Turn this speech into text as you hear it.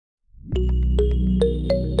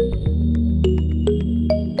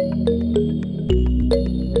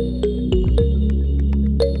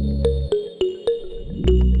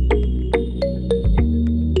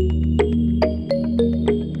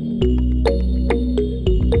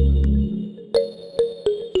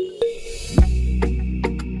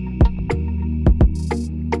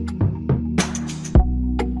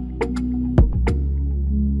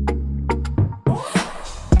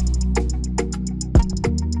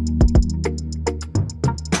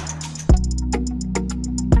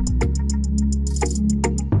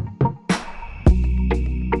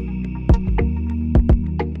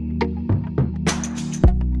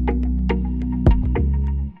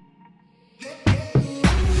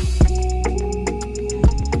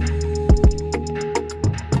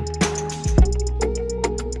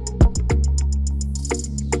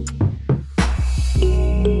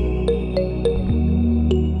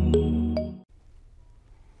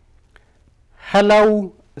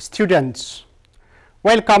Hello students,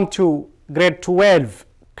 welcome to grade 12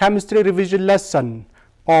 chemistry revision lesson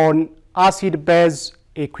on acid-base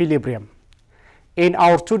equilibrium. In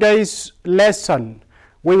our today's lesson,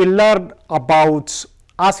 we will learn about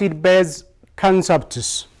acid-base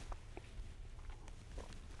concepts.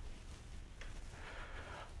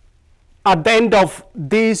 At the end of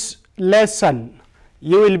this lesson,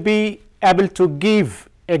 you will be able to give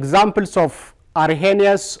examples of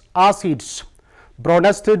Arrhenius acids,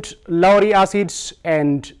 Bronsted Lowry acids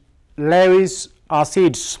and Lewis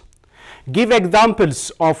acids. Give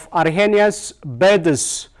examples of Arrhenius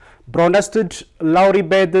bases, Bronsted Lowry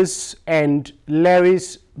bases and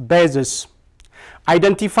Lewis bases.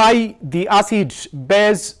 Identify the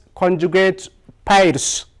acid-base conjugate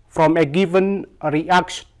pairs from a given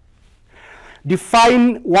reaction.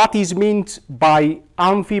 Define what is meant by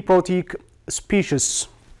amphiprotic species.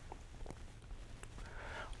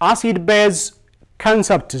 Acid-base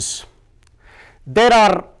concepts. There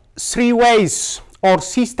are three ways or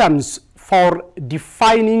systems for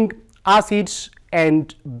defining acids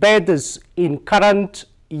and bases in current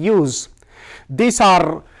use. These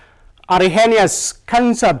are Arrhenius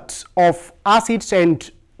concept of acids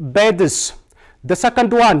and bases. The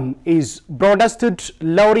second one is Bronsted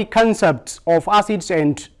Lowry concept of acids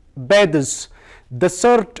and bases. The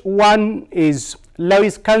third one is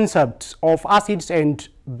Lewis concept of acids and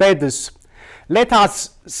bases. Let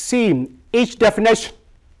us see each definition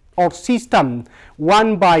or system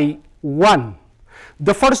one by one.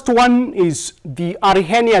 The first one is the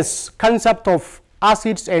Arrhenius concept of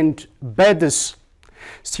acids and bases.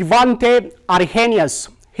 Svante Arrhenius,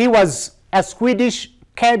 he was a Swedish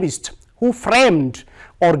chemist who framed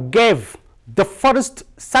or gave the first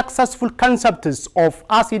successful concepts of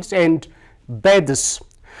acids and bases.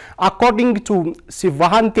 According to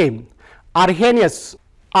Svante Arrhenius,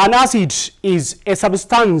 an acid is a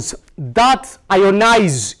substance that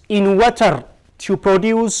ionizes in water to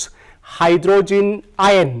produce hydrogen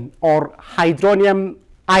ion or hydronium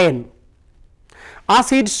ion.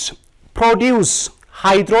 Acids produce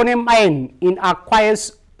hydronium ion in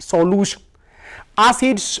aqueous solution.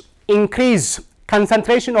 Acids increase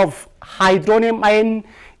concentration of hydronium ion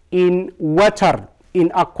in water in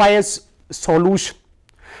aqueous solution.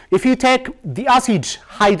 If you take the acid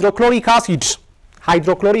hydrochloric acid,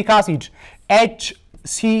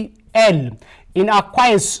 HCl in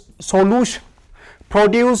aqueous solution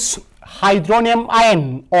produce hydronium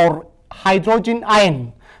ion or hydrogen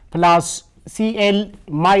ion plus Cl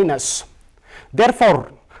minus.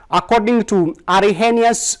 Therefore, according to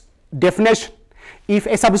Arrhenius definition, if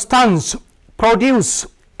a substance produce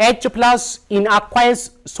H plus in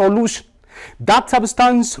aqueous solution, that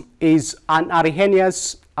substance is an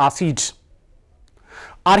Arrhenius acid.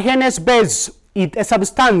 Arrhenius base is a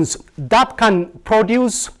substance that can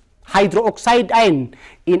produce hydroxide ion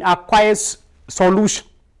in aqueous solution.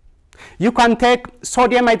 You can take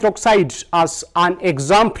sodium hydroxide as an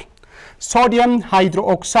example. Sodium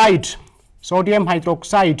hydroxide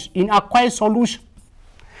in aqueous solution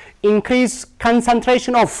increase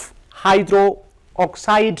concentration of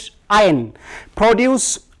hydroxide ion,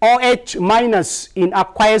 produce OH minus in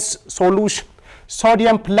aqueous solution,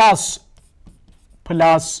 sodium plus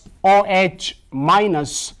OH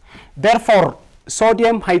minus. Therefore,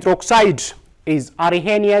 sodium hydroxide is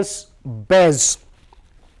Arrhenius base.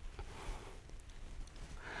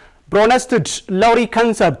 Bronsted Lowry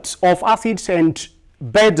concept of acids and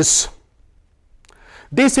bases.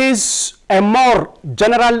 This is a more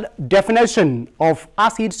general definition of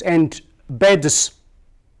acids and bases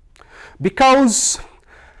because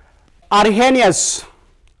Arrhenius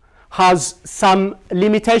has some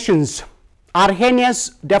limitations. Arrhenius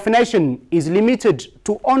definition is limited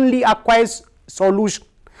to only aqueous solution,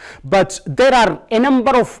 but there are a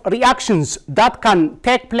number of reactions that can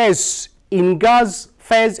take place in gas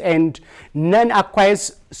phase and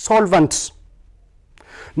non-aqueous solvents.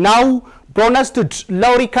 Now, Bronsted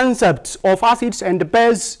Lowry concept of acids and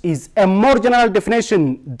bases is a more general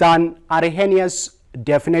definition than Arrhenius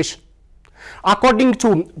definition. According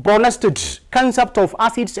to Bronsted concept of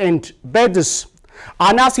acids and bases,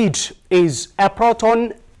 an acid is a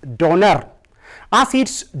proton donor.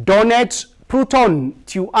 Acids donate proton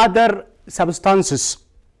to other substances.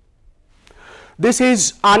 This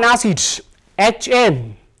is an acid,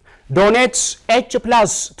 HN, donates H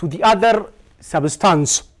plus to the other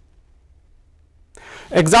substance.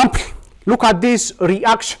 Example, look at this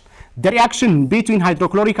reaction. The reaction between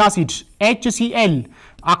hydrochloric acid, HCl,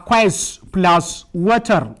 aqueous plus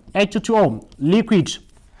water, H2O, liquid.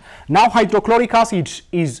 Now hydrochloric acid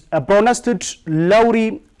is a Bronsted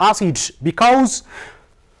Lowry acid because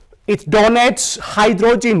it donates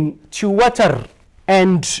hydrogen to water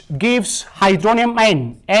and gives hydronium ion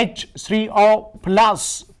H3O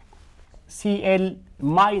plus Cl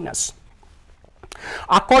minus.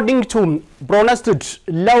 According to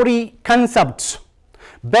Bronsted-Lowry concept,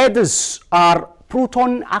 bases are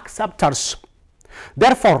proton acceptors.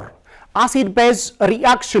 Therefore, acid-base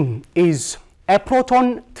reaction is a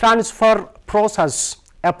proton transfer process,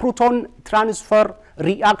 a proton transfer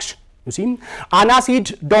reaction. You see, an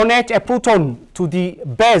acid donates a proton to the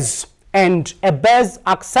base and a base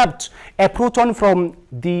accepts a proton from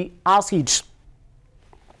the acid.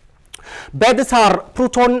 Bases are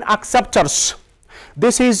proton acceptors.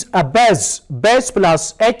 This is a base. Base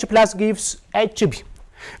plus H plus gives Hb.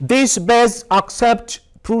 This base accepts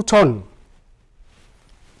proton.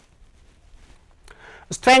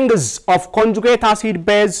 Strengths of conjugate acid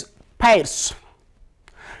base pairs.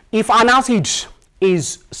 If an acid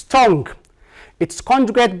is strong, its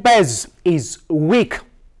conjugate base is weak.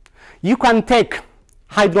 You can take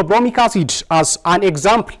hydrobromic acid as an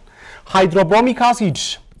example. Hydrobromic acid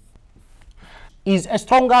is a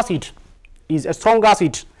strong acid.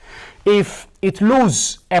 If it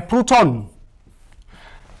loses a proton,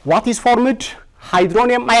 what is formed?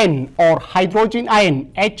 Hydronium ion or hydrogen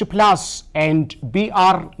ion H plus and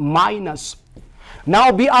Br minus.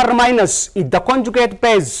 Now Br minus is the conjugate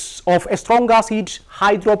base of a strong acid,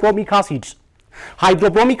 hydrobromic acid.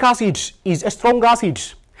 Hydrobromic acid is a strong acid.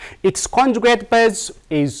 Its conjugate base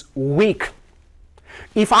is weak.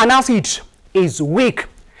 If an acid is weak,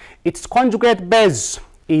 its conjugate base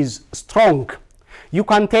is strong. You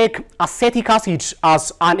can take acetic acid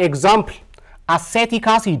as an example. Acetic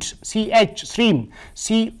acid, CH3,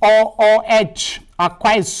 COOH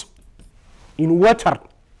aqueous in water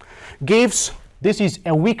gives, this is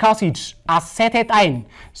a weak acid, acetate ion,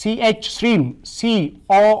 CH3,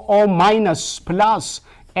 COO minus plus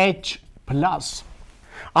H plus.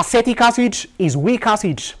 Acetic acid is weak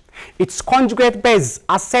acid. Its conjugate base,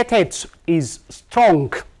 acetate, is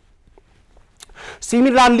strong.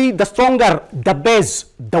 Similarly, the stronger the base,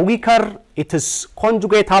 the weaker it is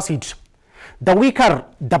conjugate acid. The weaker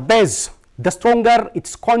the base, the stronger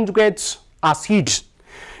its conjugate acid.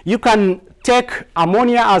 You can take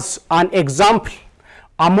ammonia as an example.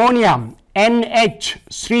 Ammonia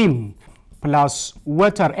NH3 plus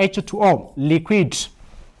water H2O liquid.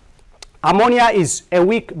 Ammonia is a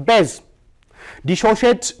weak base,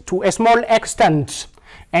 dissociates to a small extent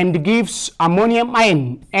and gives ammonium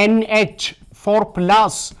ion NH4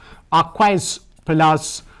 plus aqueous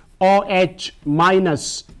plus OH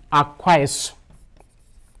minus aqueous.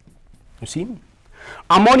 You see,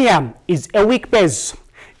 ammonia is a weak base.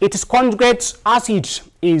 Its conjugate acid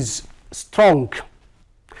is strong.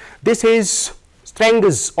 This is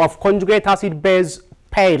strengths of conjugate acid base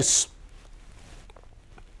pairs.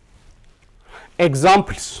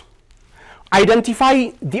 Examples. Identify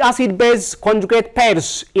the acid base conjugate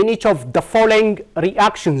pairs in each of the following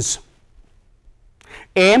reactions.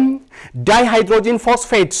 A. Dihydrogen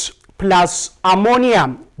phosphates plus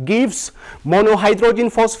ammonia gives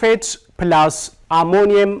monohydrogen phosphates plus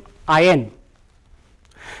ammonium ion.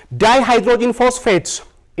 Dihydrogen phosphates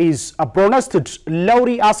is a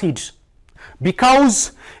Bronsted-Lowry acid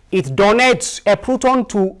because it donates a proton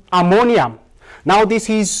to ammonia. Now this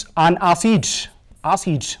is an acid.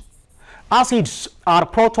 Acids are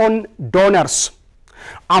proton donors.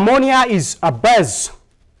 Ammonia is a base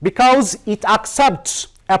because it accepts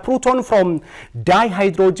a proton from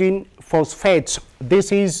dihydrogen phosphate.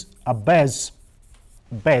 This is a base.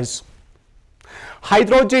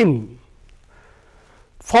 Hydrogen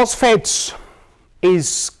phosphates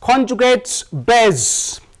is conjugate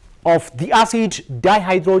base of the acid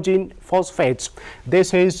dihydrogen phosphate.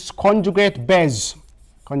 This is conjugate base.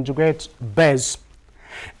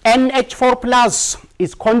 NH4 plus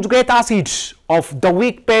is conjugate acid of the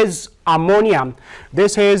weak base ammonia.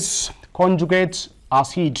 This is conjugate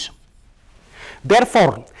acid.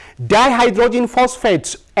 Therefore, dihydrogen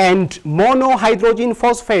phosphates and monohydrogen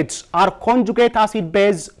phosphates are conjugate acid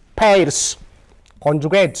base pairs.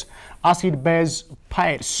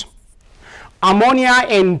 Ammonia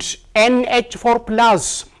and NH4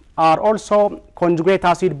 plus are also conjugate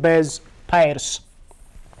acid base pairs.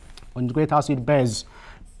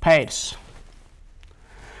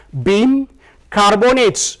 B.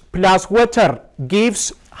 Carbonates plus water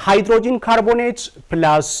gives hydrogen carbonates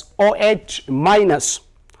plus OH minus.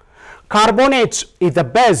 Carbonate is the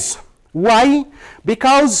base. Why?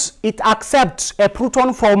 Because it accepts a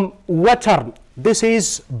proton from water. This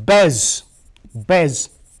is base.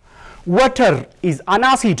 Water is an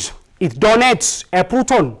acid. It donates a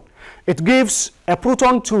proton. It gives a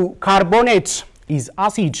proton to carbonate, is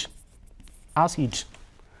acid. acid.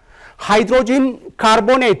 Hydrogen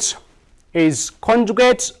carbonate is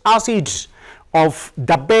conjugate acid of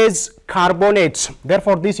the base carbonate.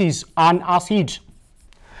 Therefore, this is an acid.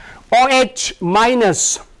 OH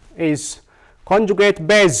minus is conjugate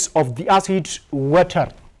base of the acid water.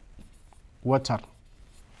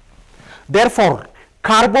 Therefore,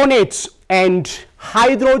 carbonates and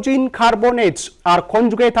hydrogen carbonates are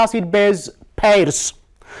conjugate acid base pairs.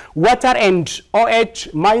 Water and OH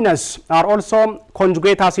minus are also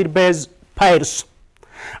conjugate acid base pairs.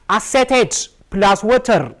 Acetate plus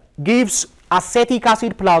water gives acetic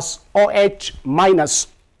acid plus OH minus.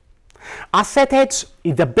 Acetate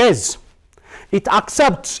is the base. It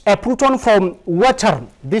accepts a proton from water.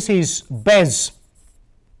 This is base.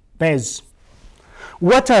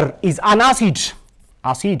 Water is an acid.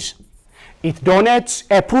 It donates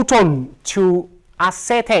a proton to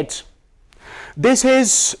acetate. This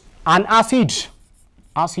is an acid.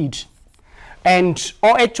 And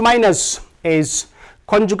OH minus is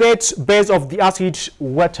conjugate base of the acid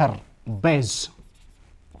water base.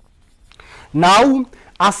 Now,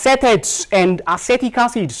 acetates and acetic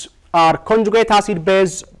acids are conjugate acid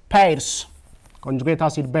base pairs.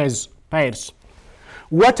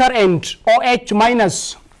 Water and OH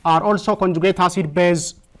minus are also conjugate acid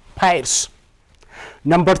base pairs.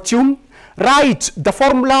 Number 2, write the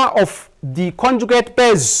formula of the conjugate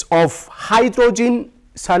base of hydrogen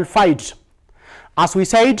sulfide. As we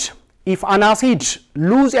said, if an acid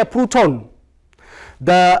loses a proton,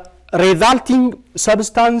 the resulting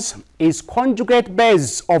substance is conjugate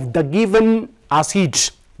base of the given acid.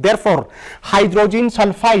 Therefore, hydrogen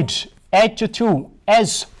sulfide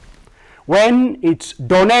H2S, when it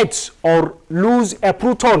donates or loses a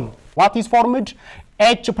proton, what is formed?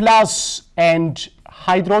 H plus and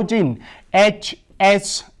hydrogen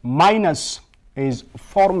HS minus is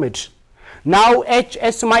formed. Now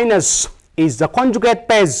HS minus is the conjugate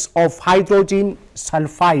base of hydrogen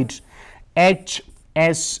sulfide,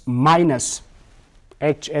 HS minus,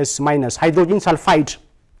 hydrogen sulfide.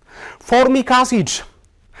 Formic acid,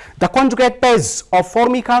 the conjugate base of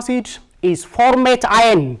formic acid is formate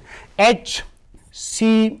ion,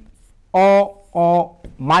 HCOO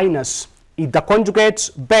minus, is the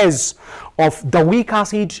conjugate base of the weak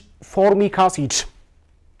acid, formic acid.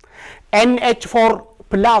 NH4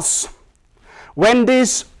 plus, when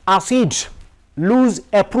this acid loses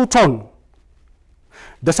a proton,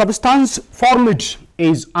 the substance formed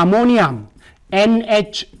is ammonium,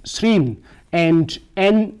 NH3 and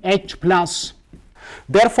NH plus.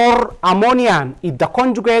 Therefore, ammonia is the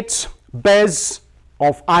conjugate base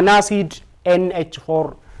of an acid,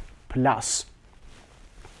 NH4 plus.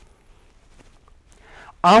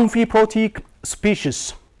 Amphiprotic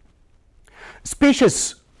species.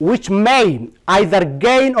 Species which may either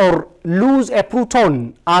gain or lose a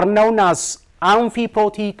proton are known as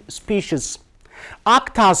amphiprotic species.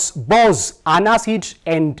 Act as both an acid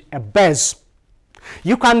and a base.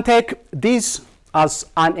 You can take this as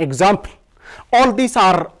an example. All these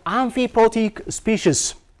are amphiprotic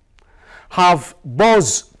species, have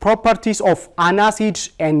both properties of an acid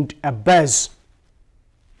and a base.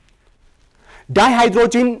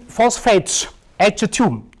 Dihydrogen phosphate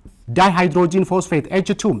H2, dihydrogen phosphate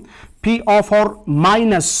H2, PO4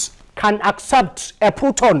 minus can accept a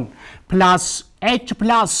proton plus H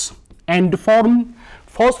plus and form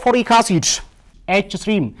phosphoric acid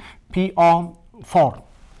H3 PO4.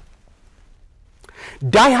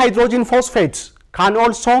 Dihydrogen phosphate can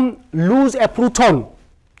also lose a proton,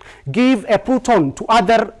 give a proton to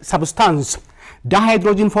other substance.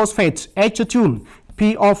 Dihydrogen phosphate H2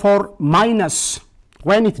 PO4 minus,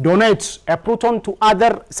 when it donates a proton to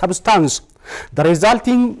other substance, the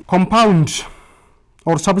resulting compound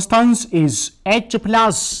or substance is H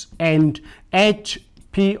plus and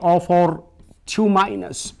HPO4 2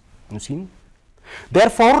 minus. You see?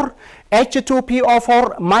 Therefore,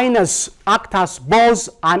 H2PO4 minus acts as both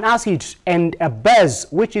an acid and a base,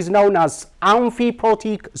 which is known as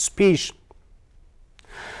amphiprotic species.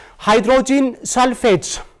 Hydrogen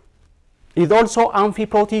sulfate is also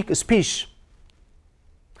amphiprotic species,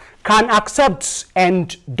 can accept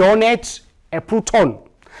and donate a proton.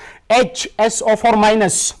 HSO4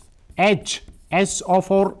 minus,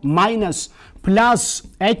 HSO4 minus plus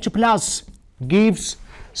H plus gives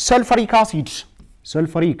sulfuric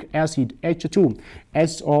acid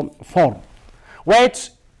H2SO4.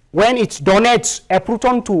 When it donates a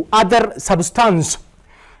proton to other substance,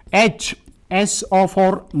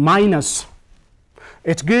 HSO4 minus,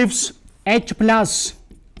 it gives H plus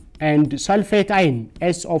and sulfate ion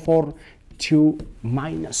SO4 2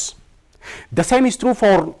 minus. The same is true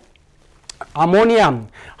for ammonium,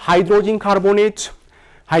 hydrogen carbonate,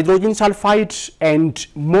 hydrogen sulfide, and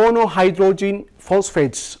monohydrogen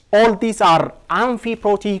phosphates. All these are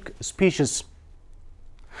amphiprotic species.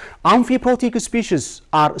 Amphiprotic species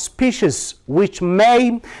are species which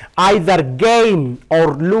may either gain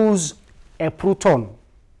or lose a proton.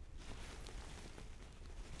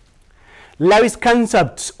 Lewis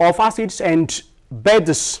concept of acids and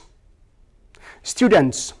bases.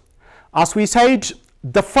 Students, as we said,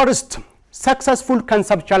 the first successful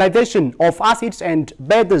conceptualization of acids and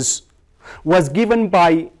bases was given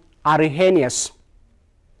by Arrhenius.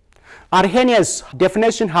 Arrhenius'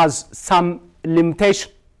 definition has some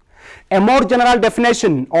limitation. A more general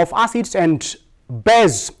definition of acids and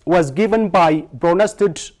base was given by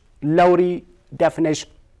Bronsted-Lowry definition,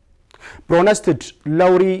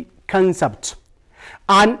 Bronsted-Lowry concept.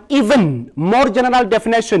 An even more general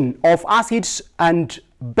definition of acids and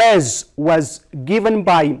base was given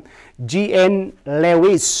by G.N.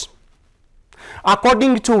 Lewis.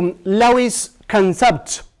 According to Lewis'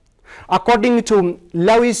 concept, according to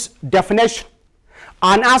Lewis' definition,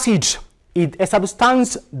 an acid is a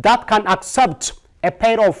substance that can accept a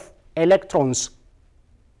pair of electrons.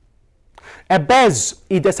 A base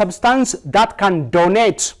is a substance that can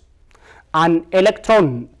donate an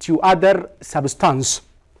electron to other substance.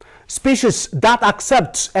 Species that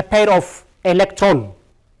accepts a pair of electron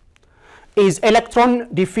is electron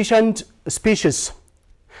deficient species.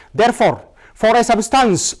 Therefore, for a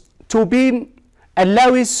substance to be a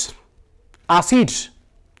Lewis acid,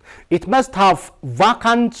 it must have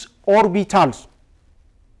vacant orbitals.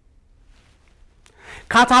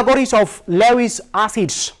 Categories of Lewis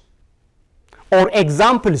acids or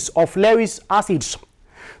examples of Lewis acids.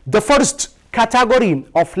 The first category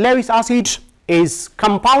of Lewis acid is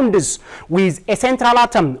compounds with a central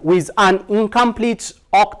atom with an incomplete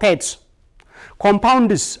octet.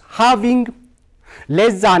 Compounds having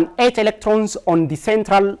less than 8 electrons on the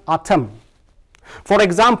central atom. For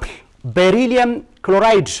example, beryllium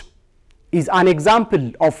chloride is an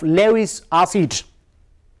example of Lewis acid.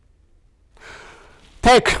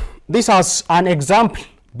 Take this as an example.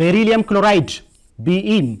 Beryllium chloride,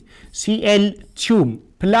 BeCl2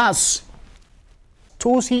 plus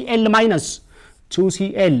 2Cl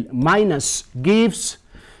minus gives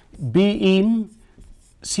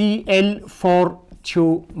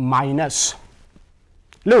BeCl42 minus.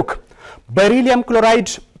 Look, beryllium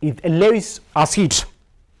chloride is a Lewis acid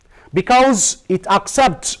because it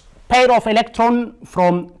accepts pair of electron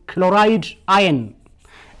from chloride ion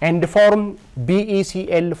and form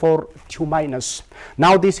BeCl42 minus.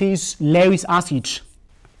 Now this is Lewis acid.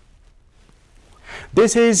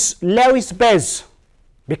 This is Lewis base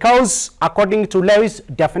because according to Lewis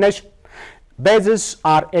definition, bases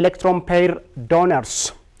are electron pair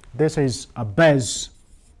donors. This is a base.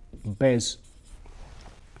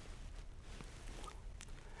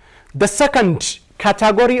 The second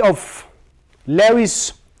category of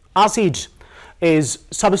Lewis acid is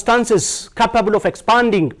substances capable of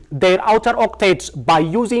expanding their outer octets by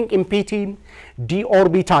using empty d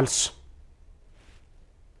orbitals.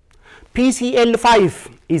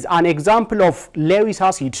 PCl5 is an example of Lewis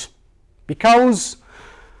acid because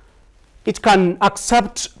it can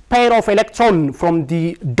accept pair of electron from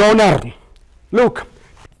the donor. Look,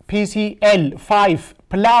 PCl5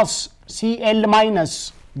 plus Cl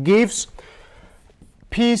minus gives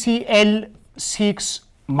PCl6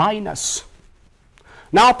 minus.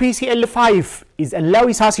 Now PCl5 is a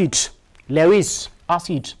Lewis acid.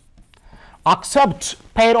 Accept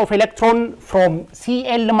pair of electron from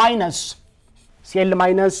Cl minus. Cl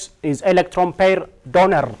minus is electron pair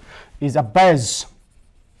donor, is a base,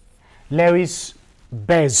 Lewis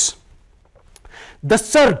base. The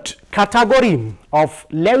third category of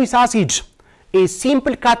Lewis acid is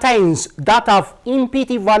simple cations that have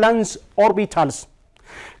empty valence orbitals.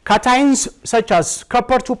 Cations such as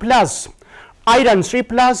copper 2 plus, iron 3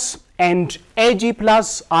 plus, and Ag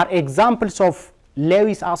plus are examples of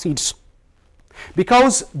Lewis acids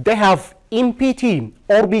because they have empty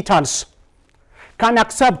orbitals, can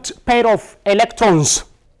accept pair of electrons.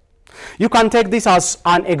 You can take this as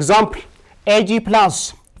an example. Ag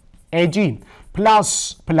plus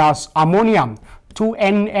ammonium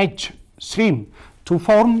 2NH3 to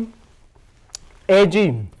form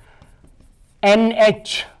Ag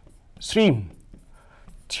NH3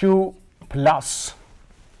 2 plus.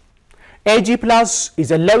 Ag plus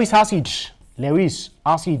is a Lewis acid,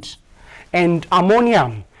 and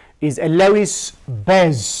ammonium is a Lewis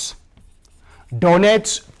base.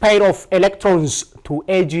 Donates pair of electrons to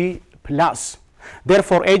Ag plus.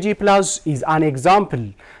 Therefore, Ag plus is an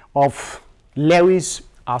example of Lewis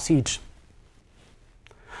acid.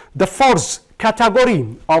 The fourth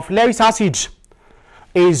category of Lewis acid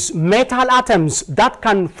is metal atoms that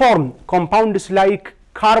can form compounds like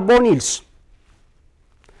carbonyls.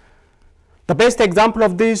 The best example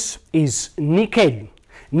of this is nickel.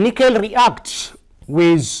 Nickel reacts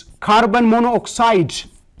with carbon monoxide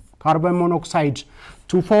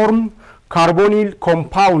to form carbonyl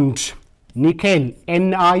compound, nickel,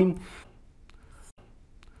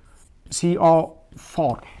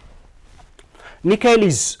 NiCO4. Nickel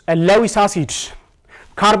is a Lewis acid.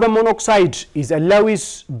 Carbon monoxide is a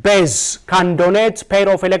Lewis base, can donate pair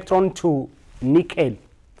of electron to nickel.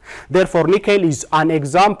 Therefore, nickel is an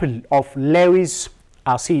example of Lewis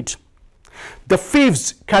acid. The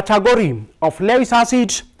fifth category of Lewis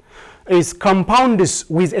acid is compounds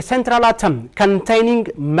with a central atom containing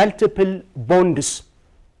multiple bonds.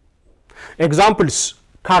 Examples: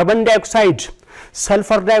 carbon dioxide,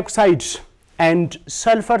 sulfur dioxide, and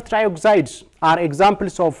sulfur trioxide are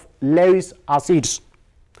examples of Lewis acids.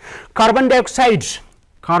 Carbon dioxide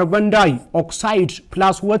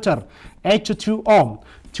plus water, H2O,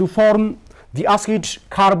 to form the acid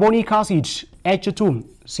carbonic acid,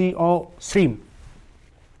 H2CO3.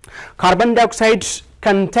 Carbon dioxide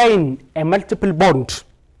contain a multiple bond,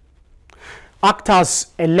 act as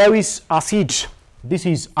a Lewis acid. This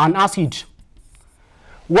is an acid.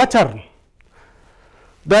 Water,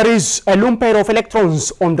 there is a lone pair of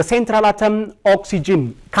electrons on the central atom,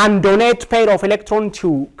 oxygen, can donate pair of electron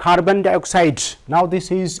to carbon dioxide. Now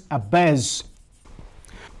this is a base.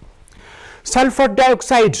 Sulfur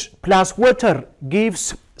dioxide plus water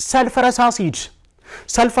gives sulfurous acid.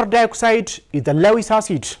 Sulfur dioxide is the Lewis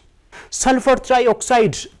acid. Sulfur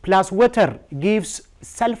trioxide plus water gives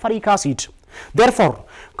sulfuric acid. Therefore,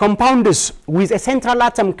 compounds with a central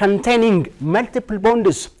atom containing multiple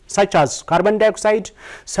bonds such as carbon dioxide,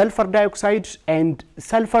 sulfur dioxide, and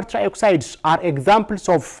sulfur trioxides are examples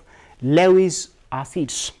of Lewis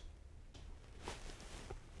acids.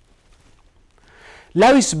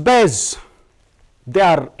 Lewis base, they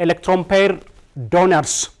are electron pair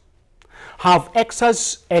donors, have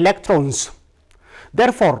excess electrons.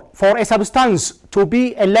 Therefore, for a substance to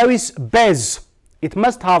be a Lewis base, it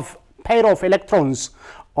must have pair of electrons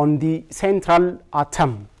on the central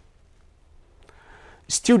atom.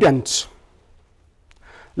 Students,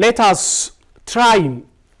 let us try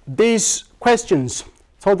these questions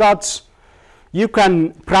so that you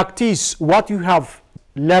can practice what you have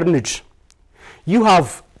learned. You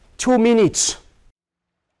have 2 minutes.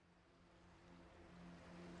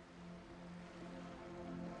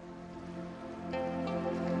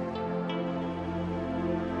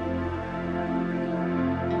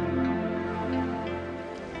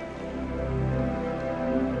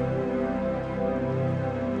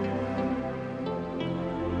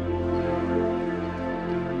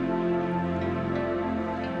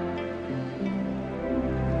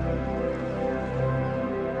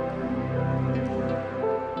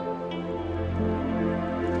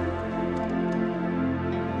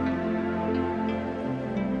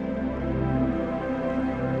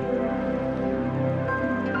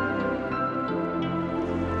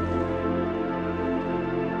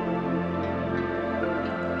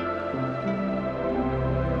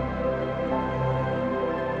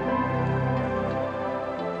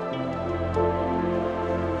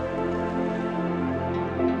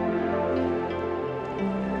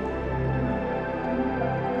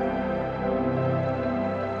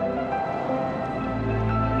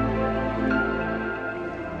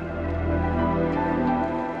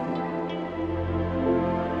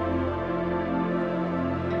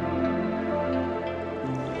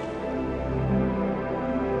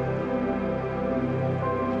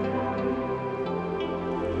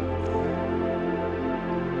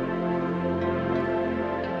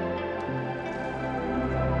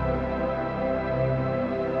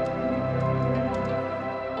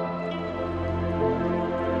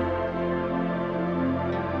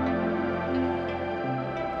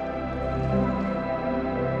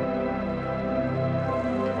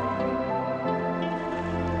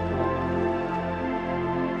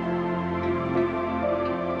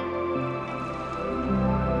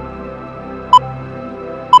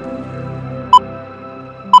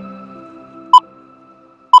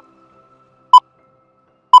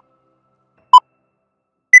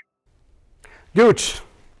 Good.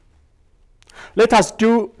 Let us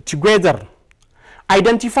do together.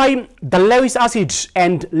 Identify the Lewis acid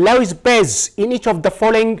and Lewis base in each of the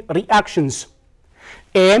following reactions.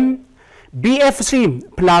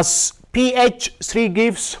 BF3 plus pH3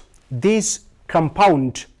 gives this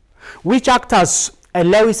compound, which acts as a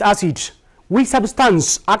Lewis acid. Which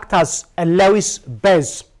substance acts as a Lewis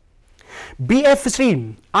base?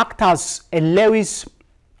 BF3 acts as a Lewis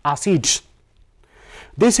acid.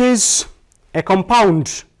 This is a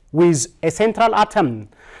compound with a central atom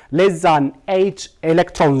less than 8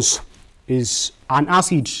 electrons, is an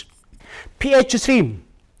acid. pH 3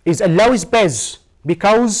 is a lowest base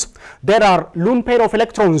because there are lone pair of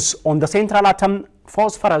electrons on the central atom.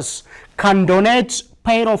 Phosphorus can donate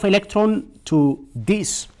pair of electron to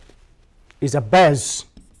this, is a base.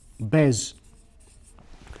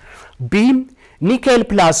 B, nickel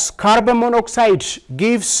plus carbon monoxide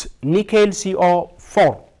gives nickel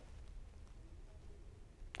CO4.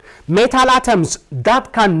 Metal atoms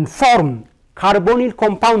that can form carbonyl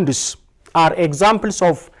compounds are examples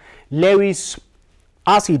of Lewis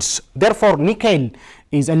acids. Therefore, nickel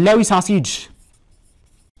is a Lewis acid.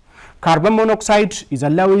 Carbon monoxide is a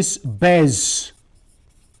Lewis base.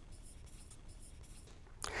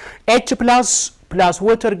 H plus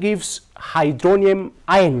water gives hydronium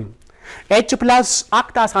ion. H plus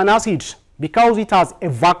acts as an acid because it has a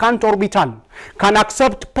vacant orbital, can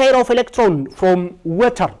accept pair of electron from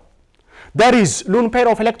water. There is lone pair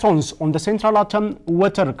of electrons on the central atom.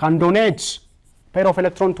 Water can donate pair of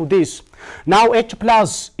electron to this. Now H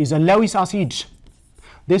plus is a Lewis acid.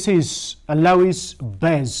 This is a Lewis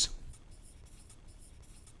base.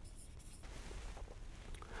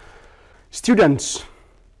 Students,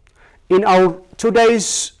 in our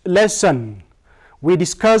today's lesson, we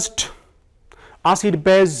discussed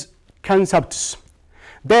acid-base concepts.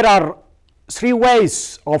 There are 3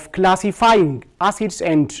 ways of classifying acids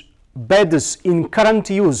and bases in current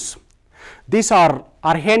use. These are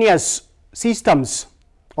Arrhenius systems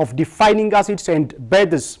of defining acids and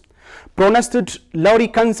bases, pronounced Lowry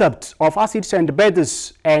concept of acids and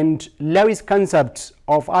bases, and Lewis concept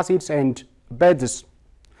of acids and bases.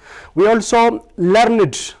 We also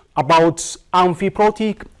learned about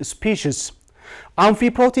amphiprotic species.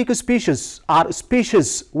 Amphiprotic species are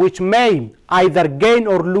species which may either gain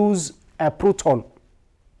or lose a proton.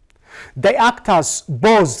 They act as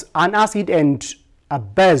both an acid and a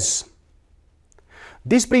base.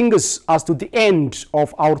 This brings us to the end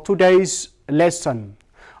of our today's lesson.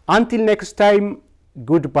 Until next time,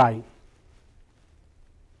 goodbye.